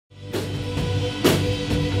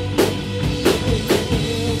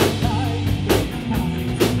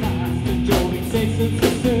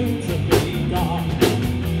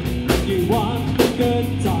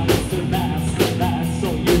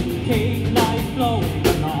flowing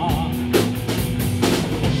along.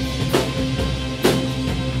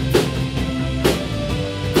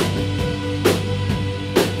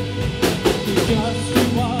 You just do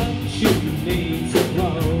what you need to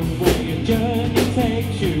grow, where your journey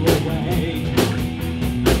takes you away.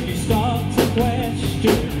 You start to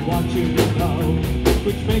question what you know,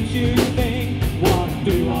 which makes you think, what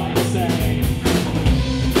do I say?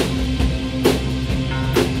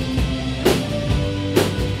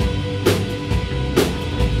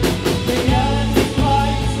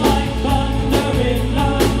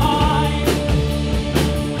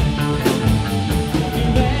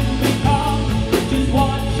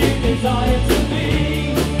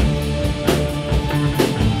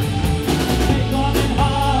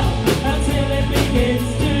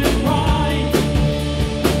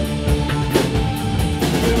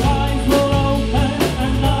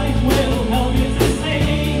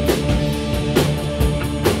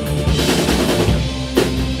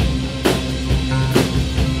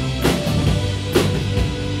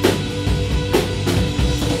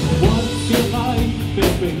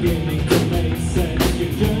 Beginning to make sense,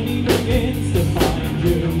 your journey begins to find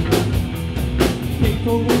you.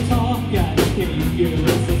 People will talk and keep you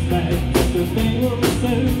in suspense, but they will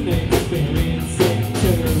soon experience it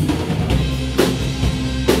too.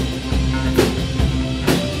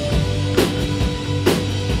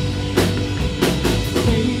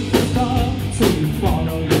 People start to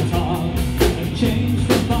follow your tongue and change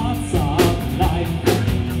the parts of life.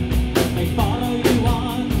 They follow you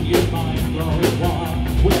on your mind-blowing walk,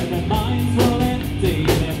 where their minds will empty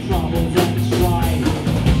their troubles and strife.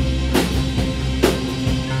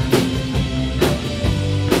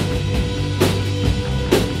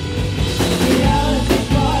 Reality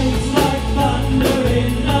strikes like thunder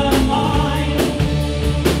in the mind.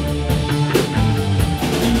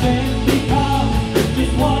 You then become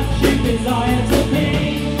just what you desire to be.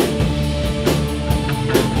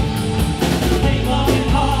 Think long and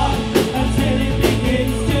hard until it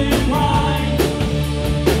begins to grind.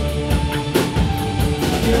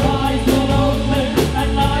 Your eyes will open and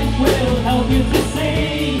life will help you to see.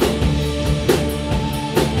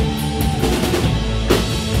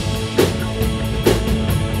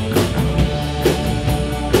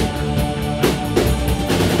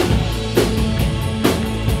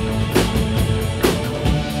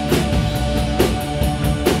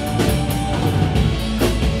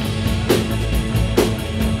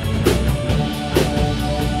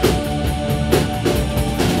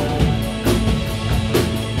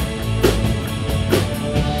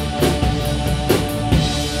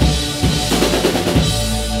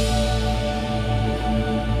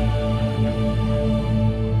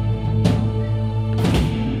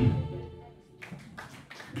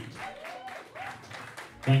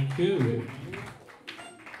 Thank you.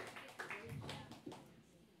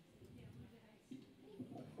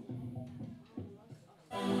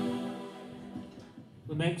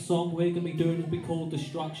 The next song we're going to be doing will be called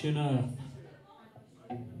Destruction Earth.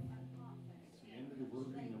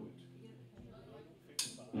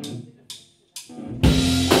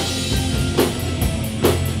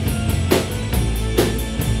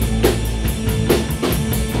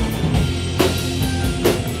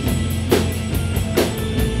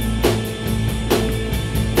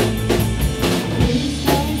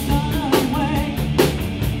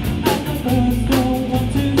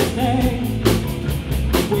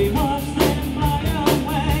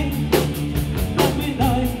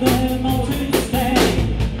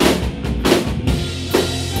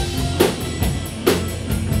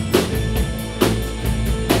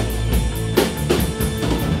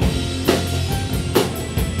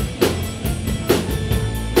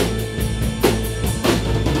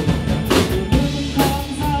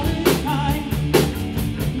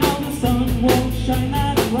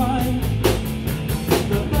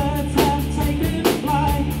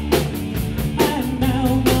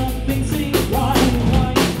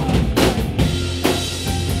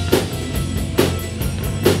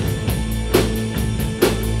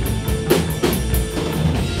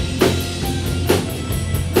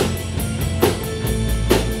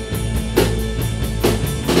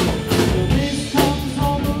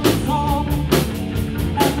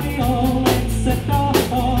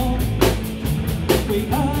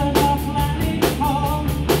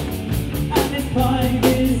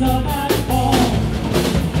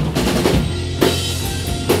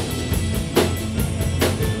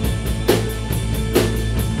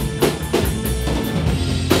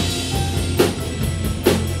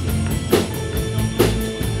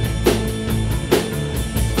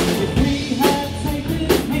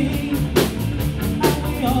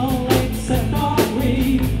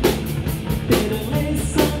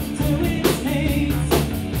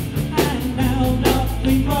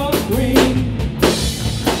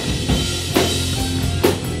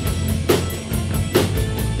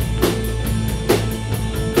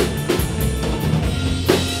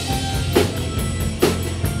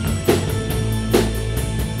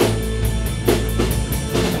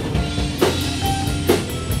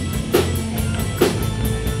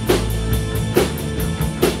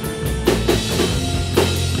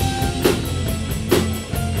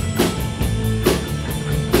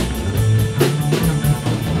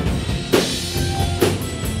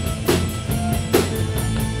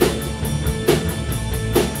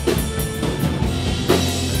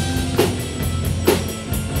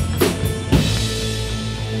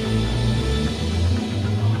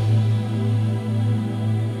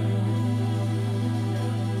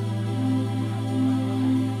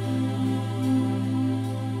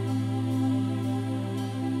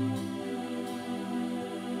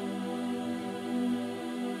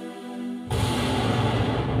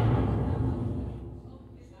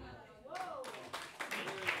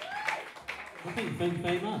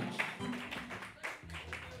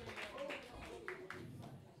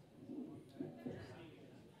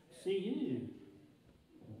 See you.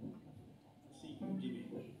 See you,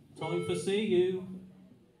 Jimmy. Time for see you.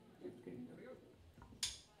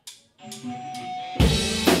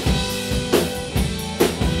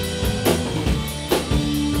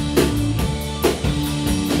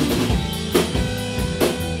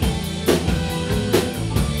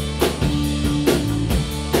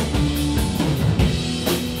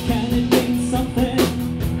 Can it mean something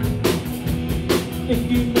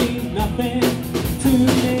if you mean nothing to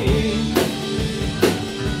me?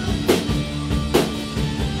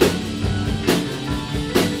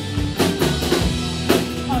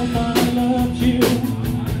 I thought I loved you,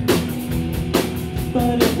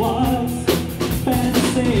 but it was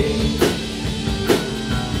fantasy.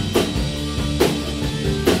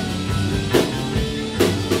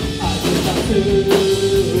 I look up to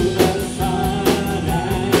the sun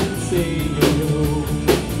and see you.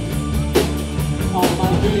 All my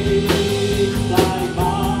dreams fly by,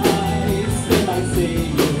 still I see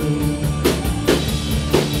you.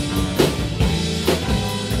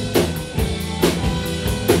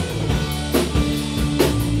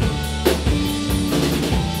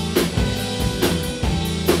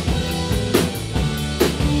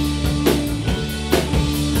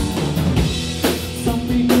 Some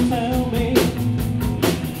people tell me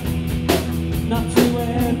not to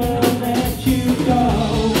ever let you go.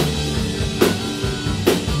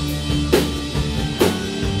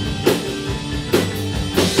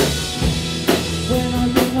 When I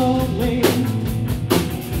get lonely,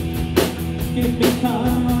 give me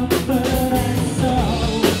comfort and so.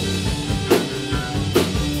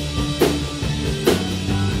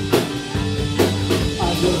 I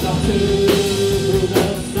look up to the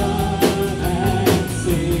sun and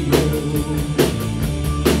see you.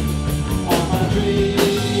 All my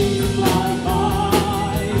dreams fly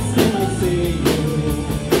by, still I see you.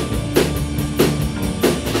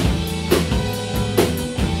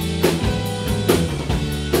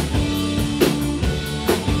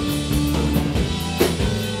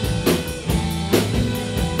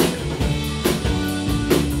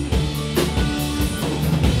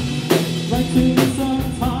 Right to me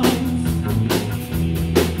sometimes,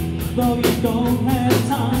 though you don't have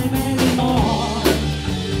time anymore.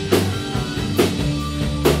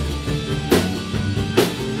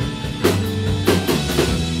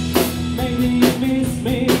 Maybe you miss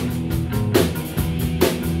me,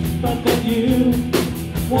 but then you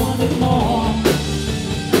wanted more.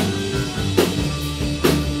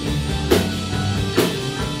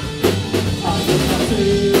 I look up to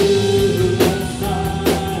the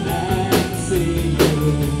sun and see you.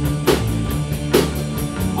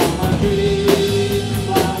 All my dreams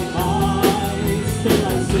fly by, still I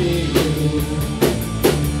see you.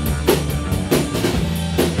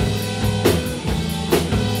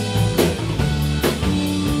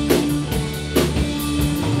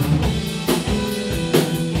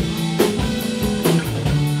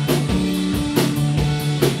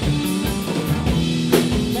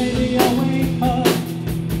 Maybe I'll wake up,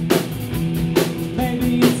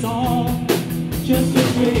 maybe it's all just a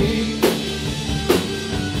dream.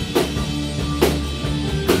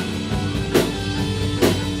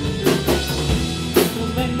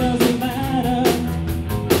 Nothing doesn't matter,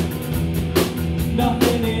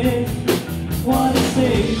 nothing is what it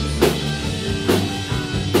seems.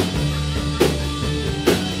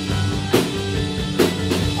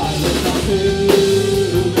 I look up to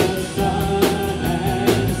the sun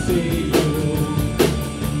and see you.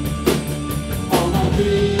 All my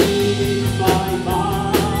dreams fly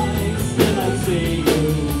by, still I see you.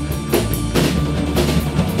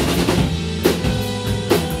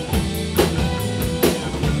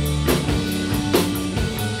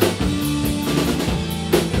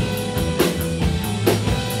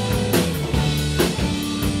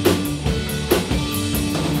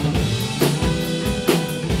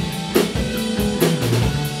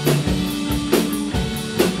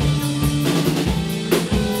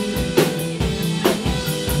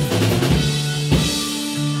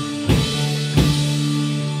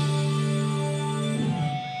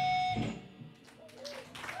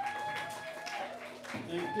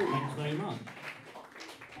 Thanks very much.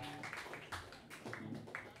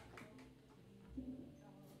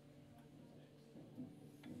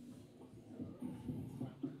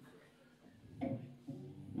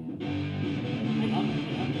 Hang on.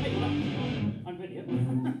 I'm ready.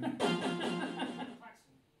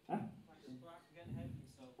 Huh?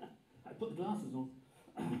 I put the glasses on.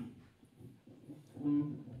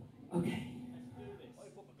 Okay.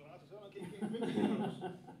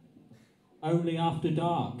 Only after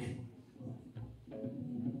dark.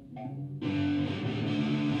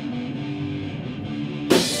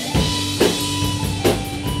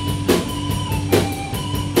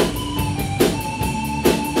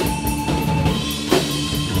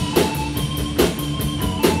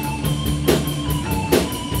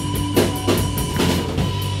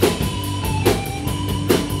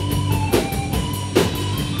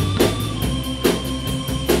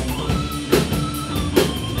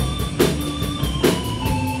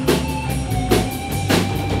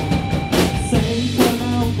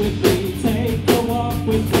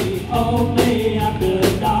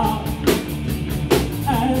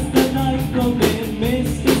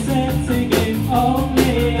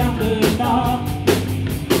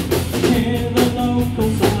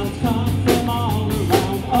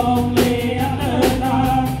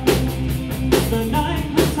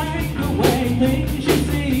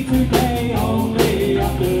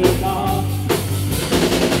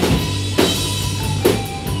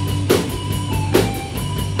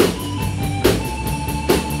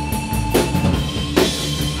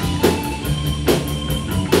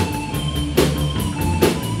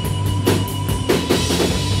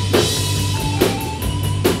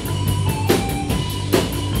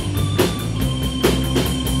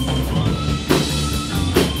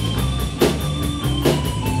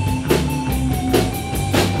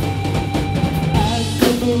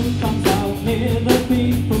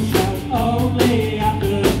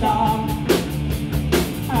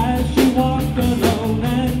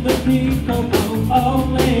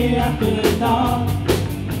 after dark.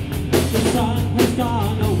 The sun has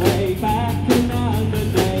gone away, back another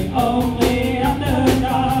day, only after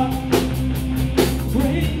dark.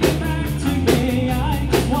 Bring it back to me, I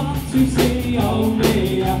just want to see,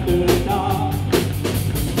 only after dark.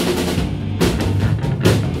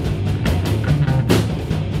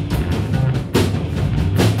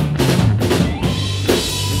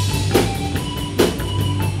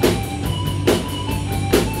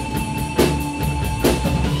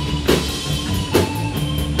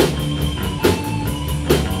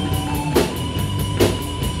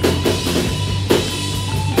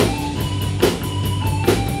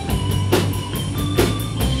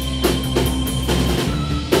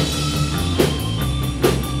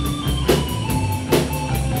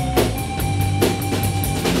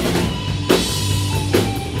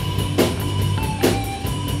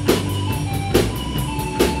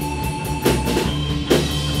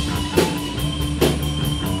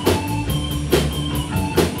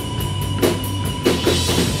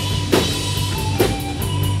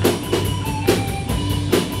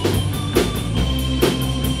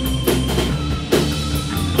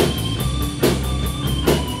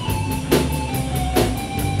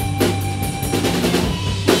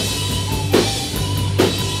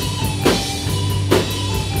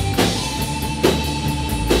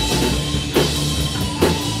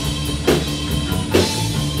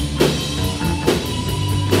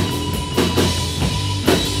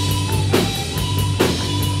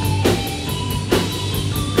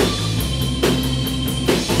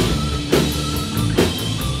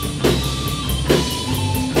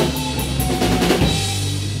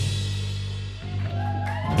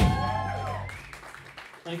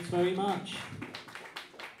 Thanks very much.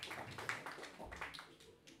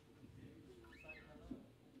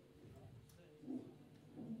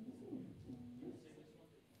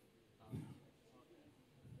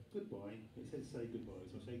 Goodbye. It says say goodbye,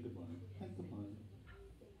 so say goodbye. Say goodbye.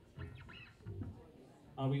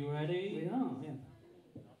 Are we ready? We are, yeah.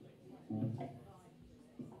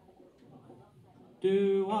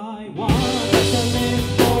 Do I want to live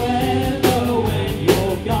forever when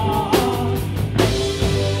you're gone?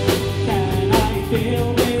 Can I feel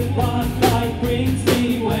with what life brings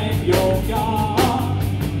me when you're gone?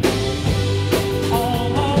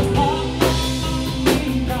 Almost lonely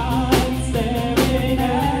nights staring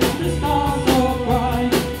at the stars so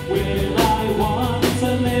bright. Will I want to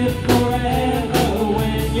live forever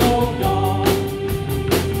when you're gone?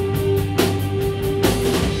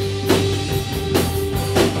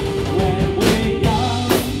 When we're young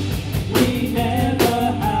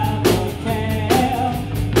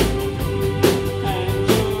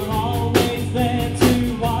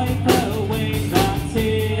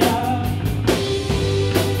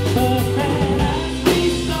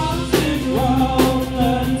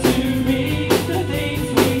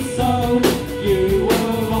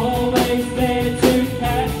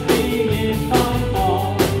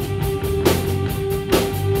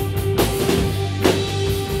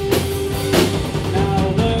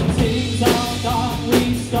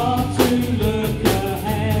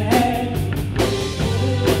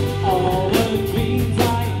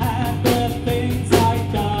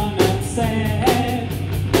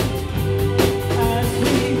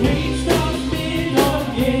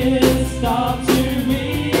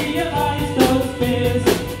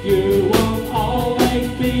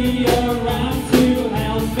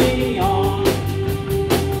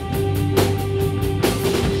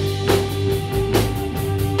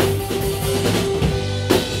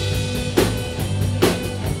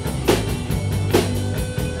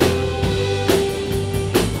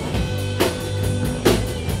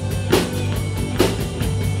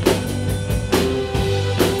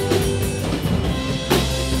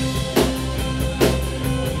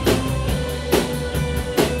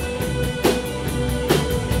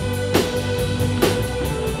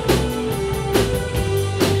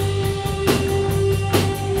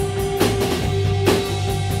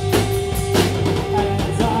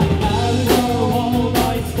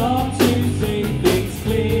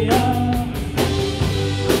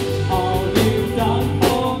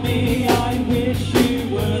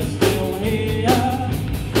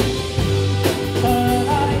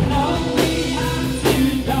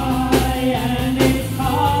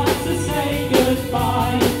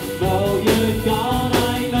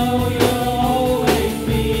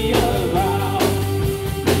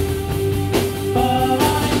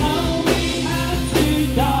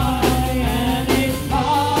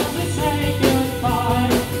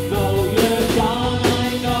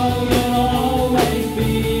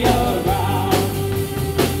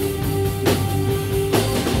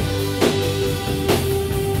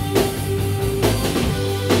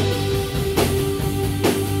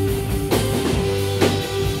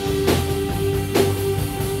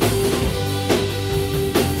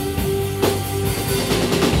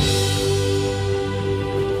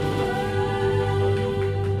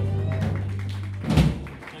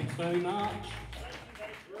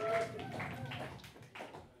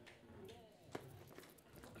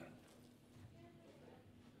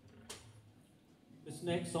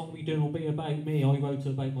next song we do will be about me. I wrote it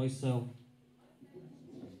about myself.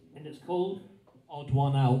 And it's called Odd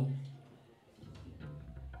One Out.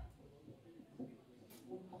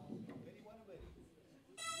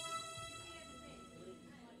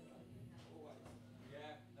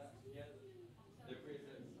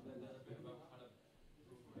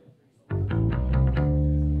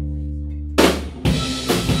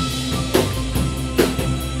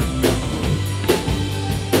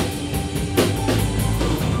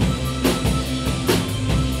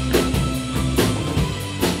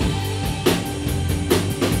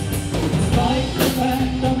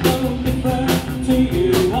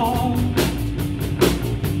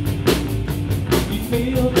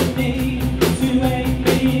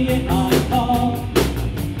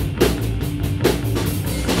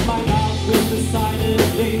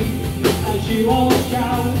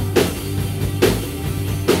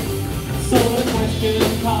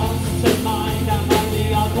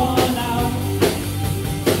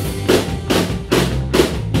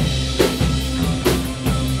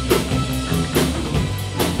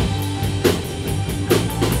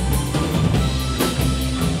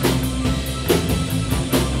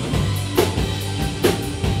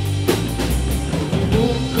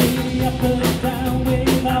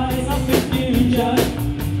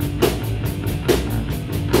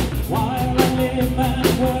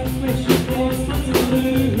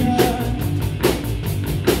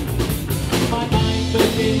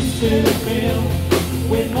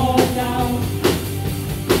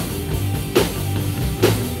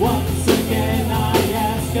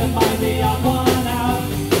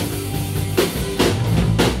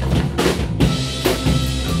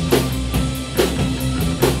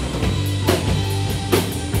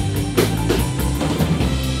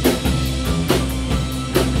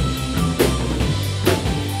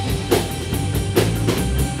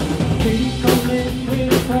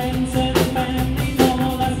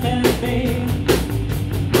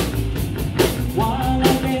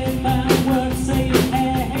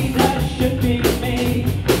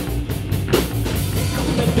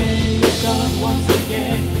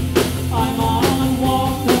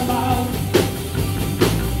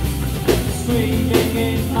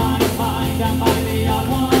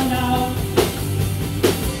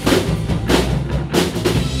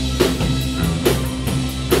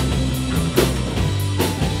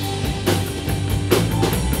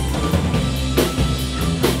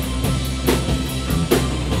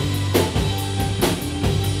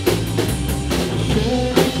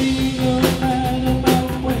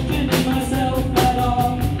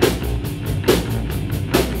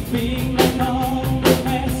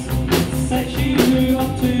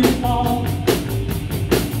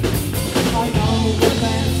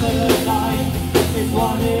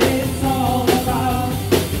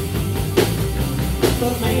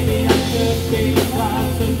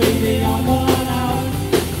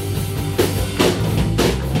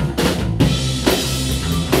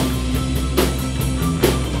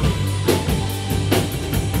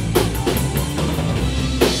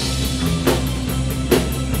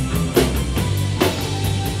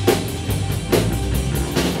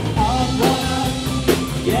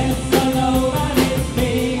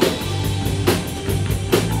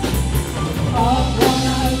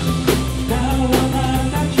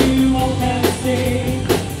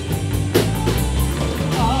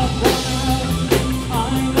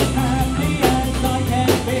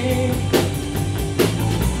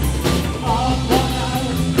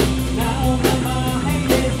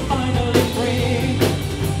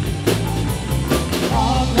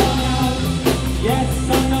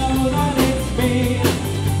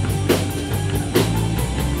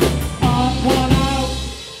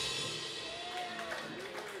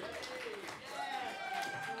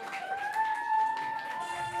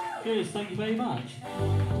 Cheers, thank you very much.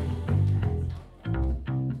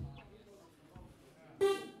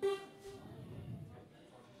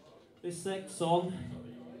 This next song,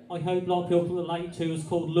 I hope a lot of people can relate to, is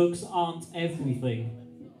called Looks Aren't Everything.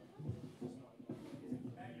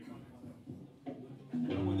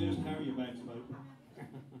 All I want to do is carry your bags, mate.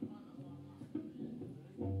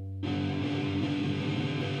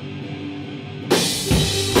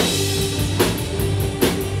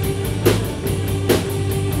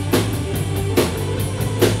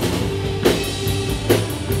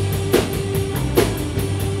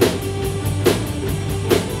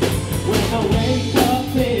 When I wake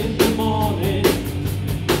up in the morning,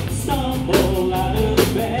 stumble out of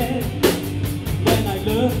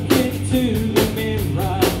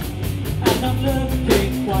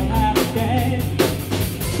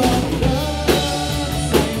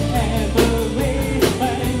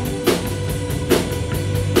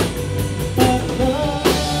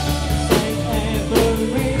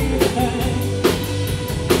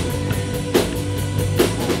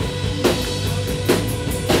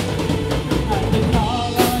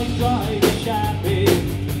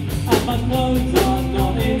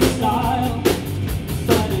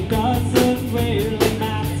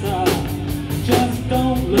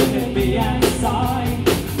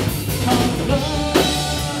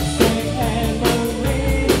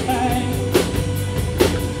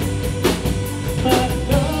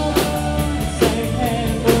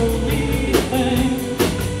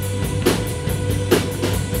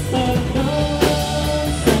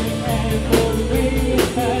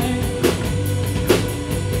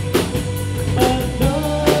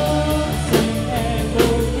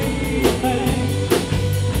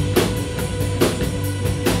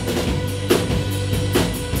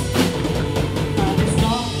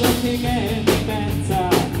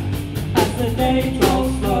they troll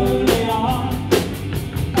slowly on,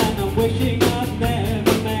 and I'm wishing I'd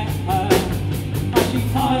never met her, as she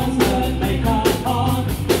piles her makeup on.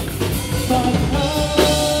 But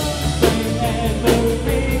love ain't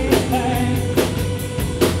everything.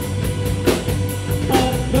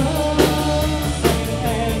 But love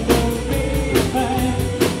ain't everything.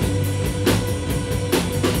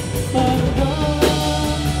 But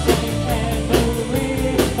love ain't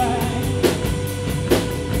everything.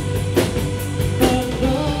 But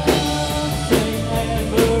love ain't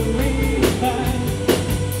everything.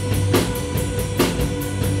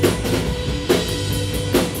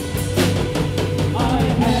 My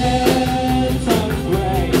hair turns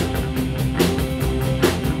grey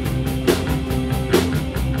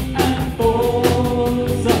and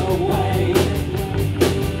falls away,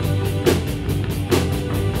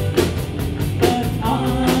 but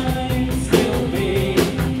I'm still me,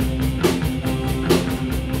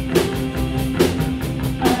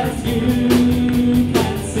 as you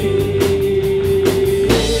can see.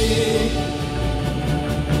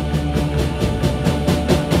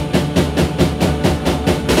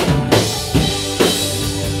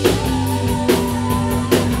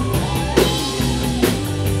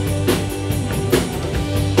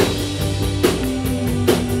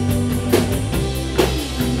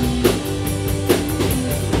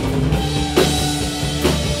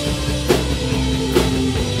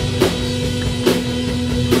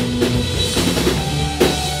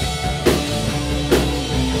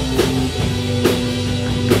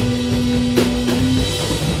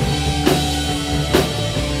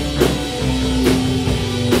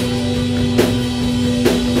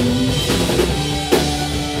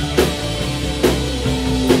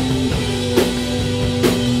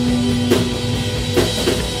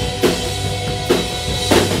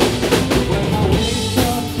 When I wake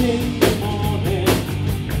up in the morning,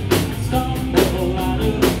 stumble out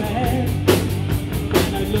of bed,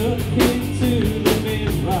 when I look into the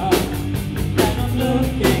mirror, and I'm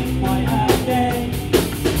looking quite out there.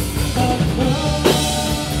 But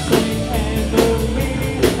love ain't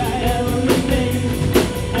everything, everything.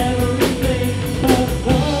 But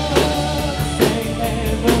love ain't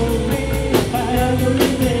everything,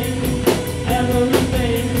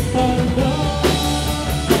 everything. But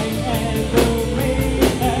love ain't everything,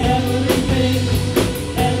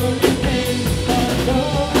 everything. But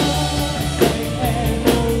love ain't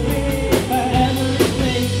everything,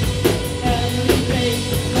 everything.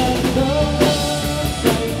 But love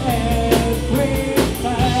ain't everything.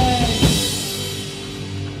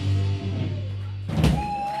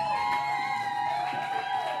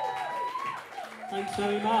 Thanks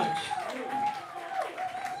very much.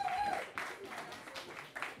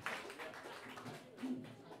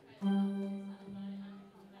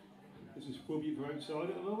 This is foggy for outside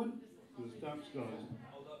at the moment. There's dark skies.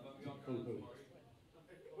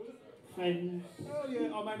 Friends, Oh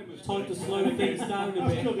yeah, I made a mistake. time to slow things down a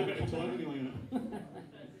I've still bit. got a bit of time anyway. You know.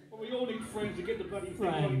 Well, we all need friends to get the bloody thing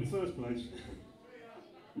right in the first place.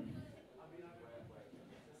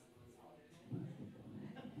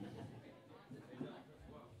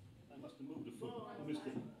 I must have moved a foot. I missed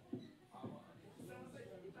it.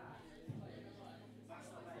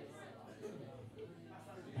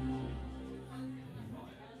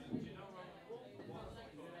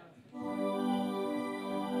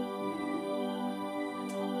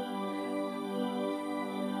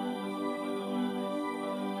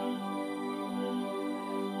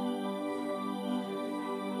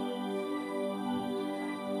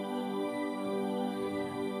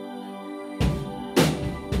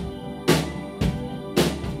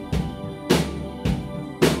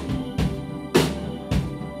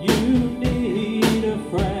 You need a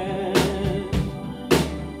friend,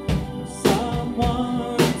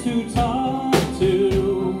 someone to talk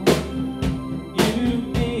to. You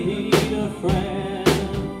need a friend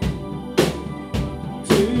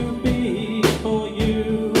to be for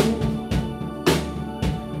you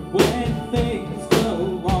when things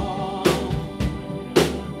go wrong.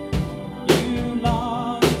 You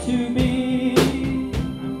long to be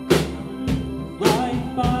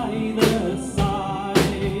right by the side.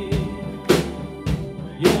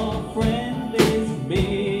 Your friend is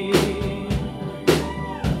me.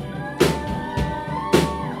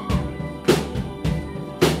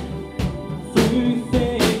 Through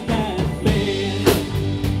thick and thin,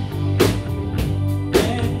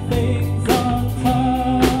 when things are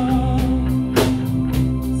tough,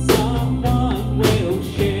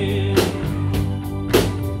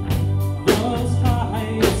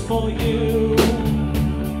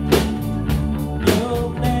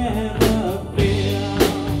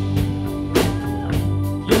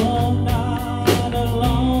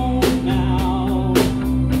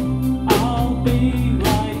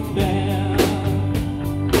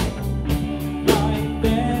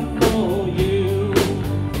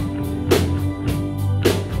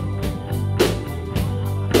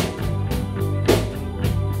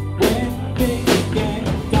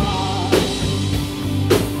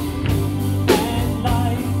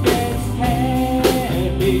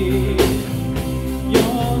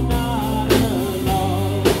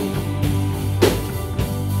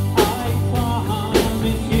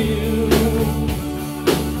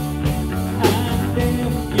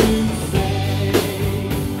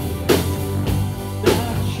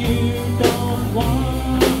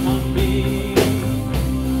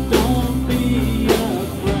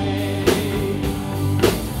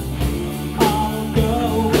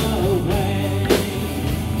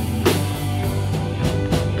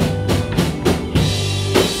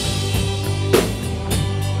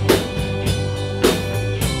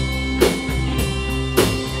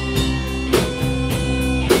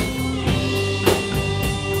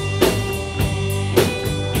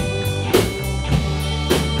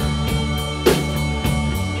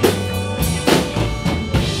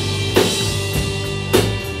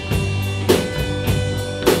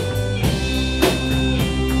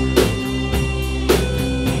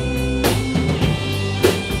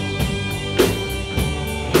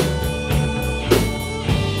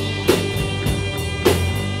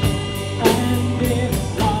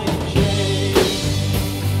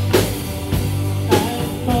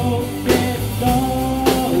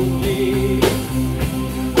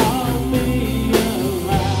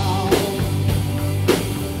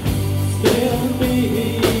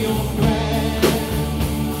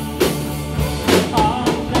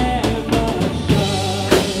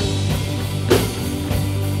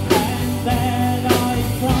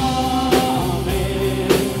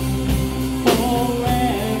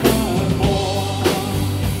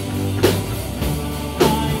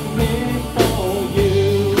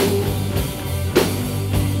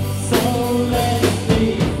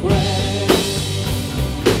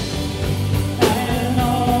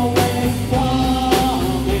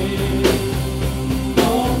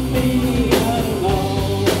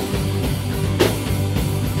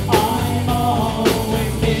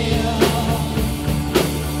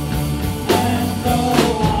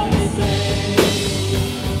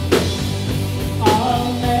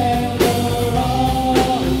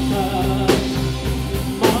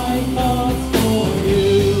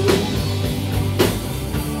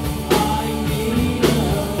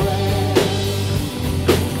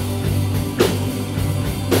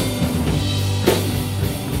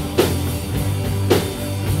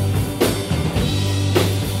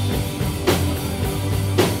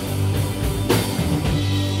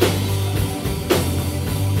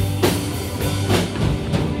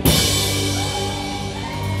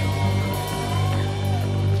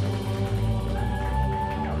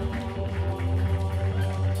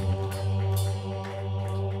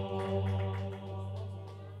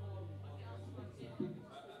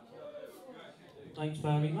 Thanks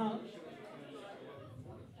very much.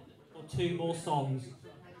 Got 2 more songs.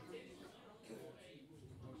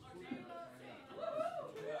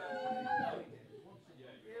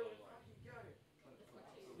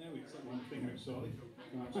 Now it's that one thing outside.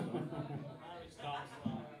 Can't stop. Now it's Dark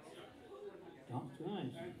Side. Dark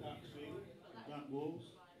skies. Dark ceiling. Dark walls.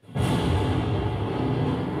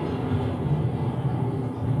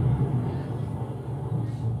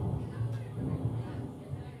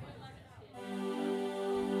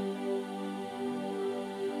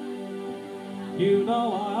 You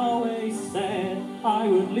know I always said I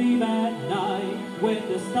would leave at night when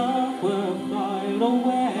the stars were far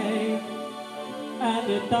away, and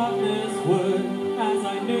the darkness would, as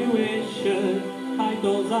I knew it should, hide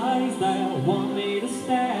those eyes that want me to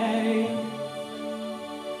stay,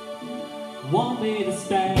 want me to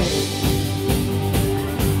stay.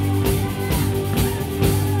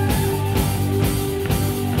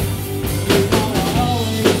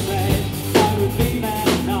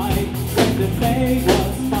 The day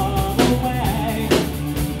was far away,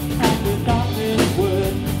 and the darkness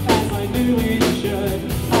would, as I knew it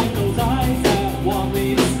should, hide those eyes that want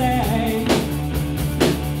me to stay,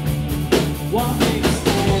 want me to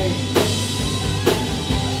stay.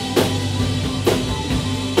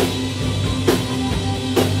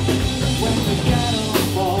 When the shadows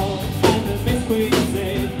fall and the mist creeps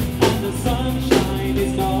in and the sunshine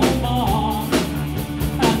is no more,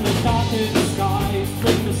 and the darkened skies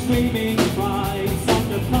bring the screaming cries of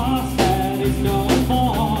the past that is no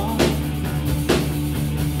more,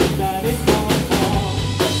 that is no more.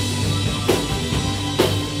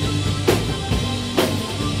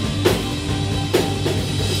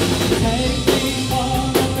 Take me for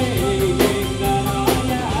the being that I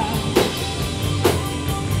am.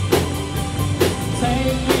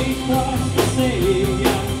 Take me across the sea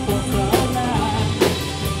and across the land.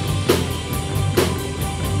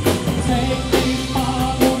 Take me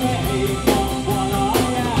far away from what I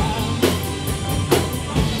am.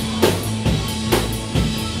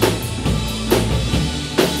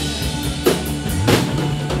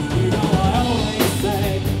 You know I always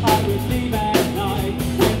said I would leave at night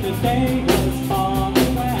when the day was far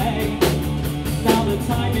away. Now the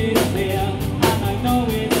time is near and I know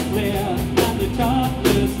it's clear, and the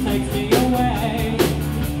darkness takes me away.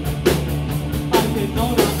 I can no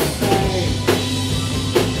longer stay.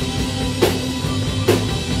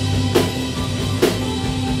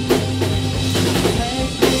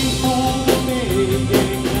 Take me for the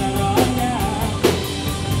being that I am.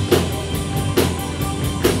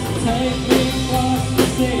 Take me across the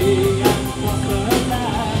sea and across the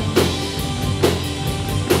land.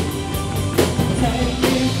 Take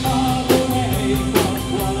me far away from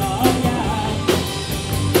what I am.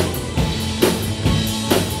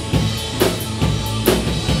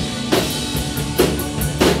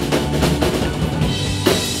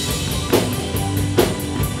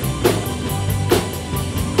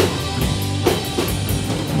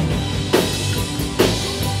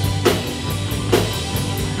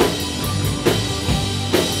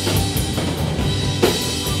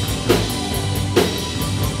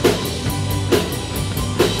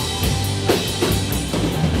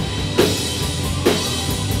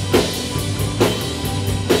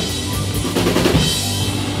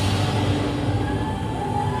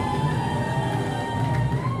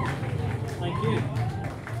 Thank you.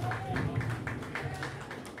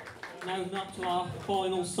 Now up to our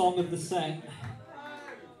final song of the set.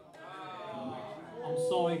 I'm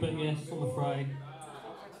sorry, but yes, I'm afraid.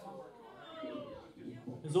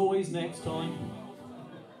 As always, next time.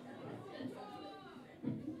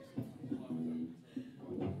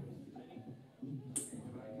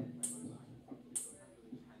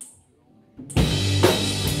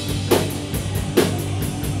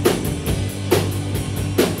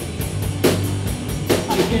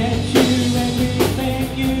 I get you everything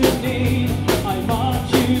you need. I bought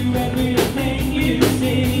you everything you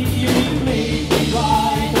see. You leave me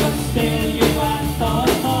right, but still you ask for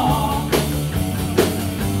more.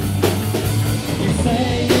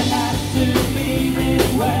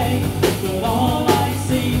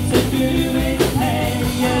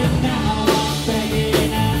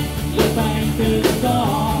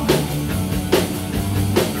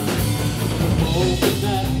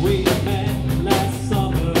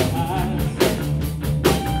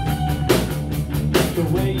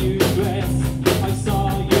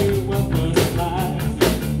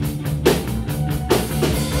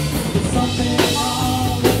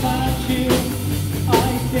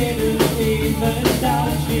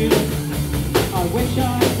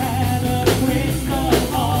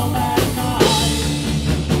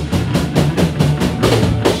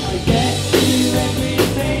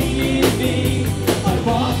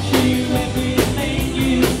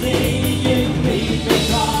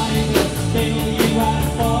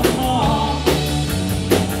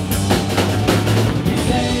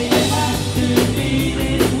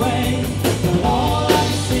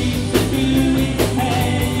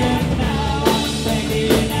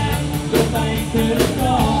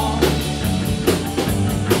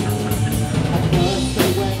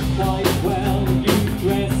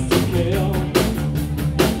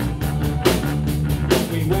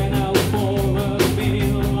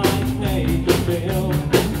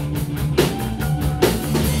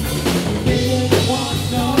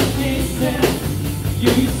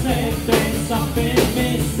 You said there's something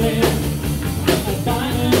missing. A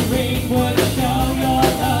diamond ring would show your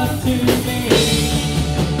love to me.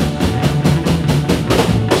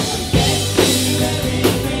 I gave you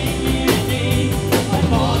everything you need. I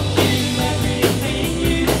bought you everything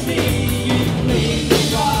you see. You cleaned me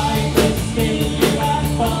right, but still you ask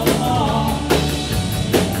for more.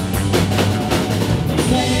 You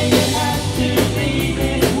say it has to be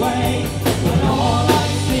this way, but all I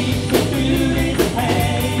seem to do is pay.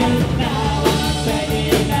 And now I'm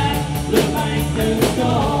begging at the banker's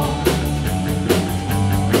door.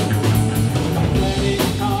 My credit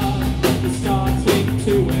card is starting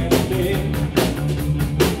to empty.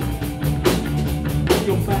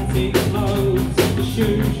 Your fancy clothes, the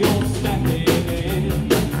shoes you're stepping in.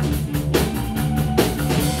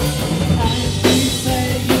 And you say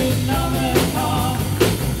you know the car,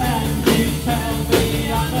 and you tell me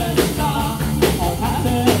I'm a star. I'll have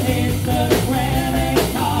to hit the credit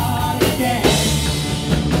card again.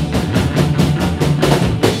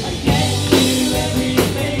 I gave you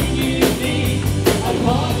everything you need. I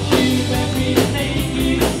bought you everything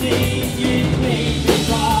you see. You cleaned me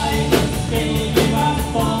dry, but still you ask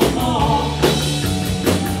for more.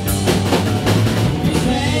 You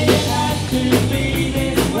say it has to be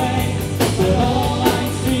this way, but all I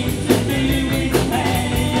seem to do is pay.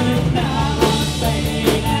 And now I'm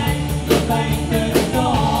begging at the banker's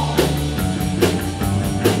door.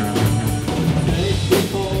 Take me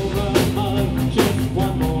for a mug just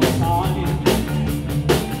one more time.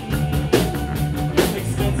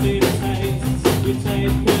 Expensive tastes, you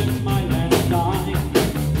taken my left eye.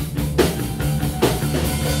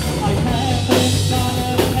 I haven't got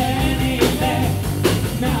a penny left.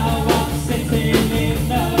 Now I'm sitting in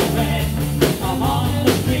the red. I'm on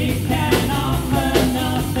the street, can offer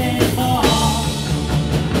nothing more.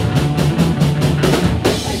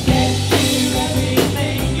 I gave you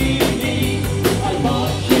everything you need. I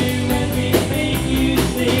bought you everything you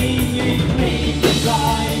see. You cleaned me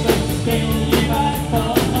dry, but still you ask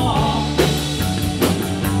for more.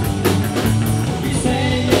 You say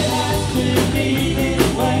it has to be this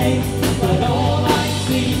way, but all I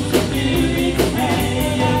seem to do is pay.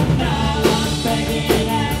 And now I'm begging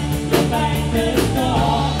at the banker's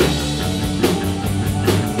door.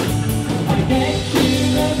 I gave you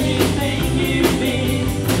everything you need.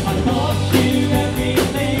 I bought you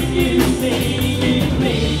everything you see. You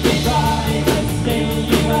cleaned me dry, but still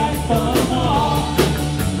you ask for more.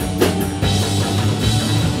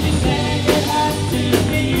 You say it has to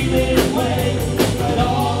be this way, but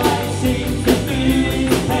all I seem to do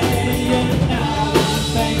is pay. And now I'm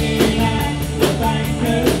begging at the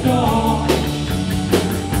banker's door.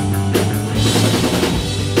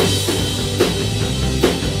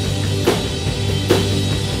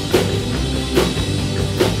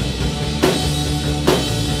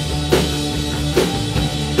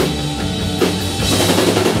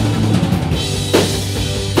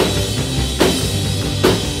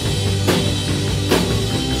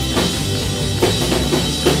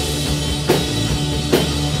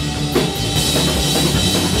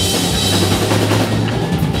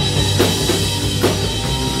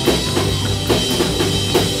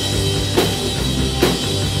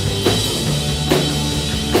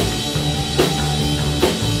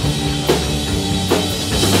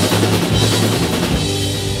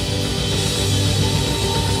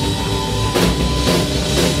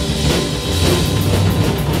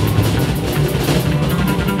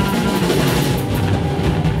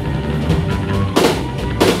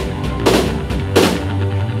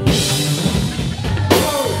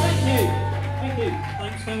 Thank you.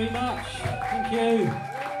 Thanks very much. Thank you.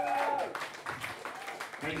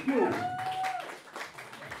 Thank you.